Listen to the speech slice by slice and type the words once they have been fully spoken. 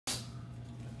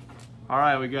All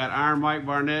right, we got Iron Mike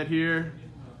Barnett here,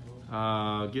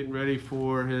 getting ready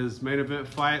for his main event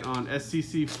fight on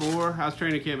SCC IV. How's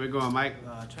training camp been going, Mike?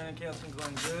 Training camp's been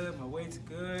going good. My weight's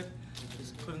good.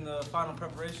 Just putting the final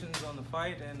preparations on the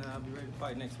fight, and I'll be ready to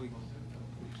fight next week.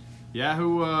 Yeah,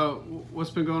 what's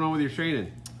been going on with your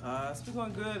training? It's been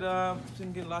going good.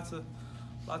 Been getting lots of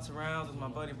rounds with my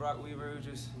buddy Brock Weaver,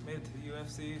 who just made it to the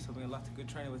UFC. So we got lots of good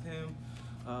training with him.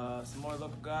 Some more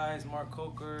local guys, Mark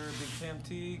Coker, Big Cam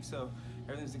Teague. So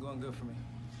everything's been going good for me.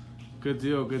 Good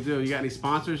deal, good deal. You got any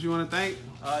sponsors you want to thank?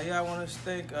 Yeah, I want to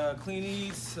thank Clean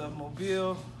Eats of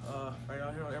Mobile, right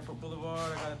out here on Airport Boulevard.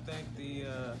 I got to thank the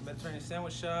Mediterranean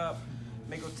Sandwich Shop,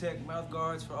 Mako Tech Mouth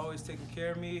Guards for always taking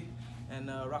care of me, and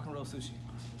Rock and Roll Sushi.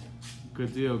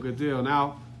 Good deal, good deal.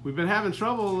 Now, we've been having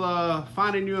trouble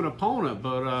finding you an opponent,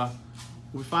 but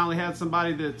we finally had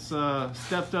somebody that's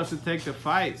stepped up to take the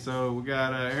fight. So we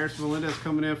got Harrison Melendez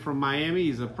coming in from Miami.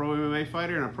 He's a pro MMA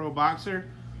fighter and a pro boxer.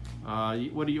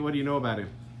 What do you know about him?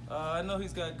 I know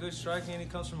he's got good striking. He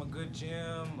comes from a good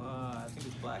gym. I think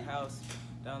it's Black House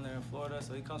down there in Florida.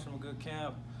 So he comes from a good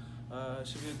camp.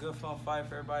 Should be a good, fun fight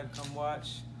for everybody to come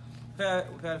watch. We've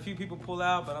had a few people pull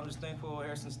out, but I'm just thankful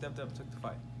Harrison stepped up and took the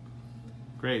fight.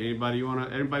 Great. Anybody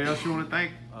else you want to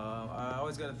thank? I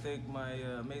always got to thank my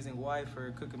amazing wife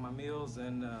for cooking my meals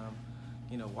and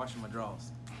washing my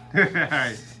drawers. All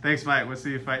right. Thanks, Mike. We'll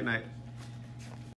see you fight night.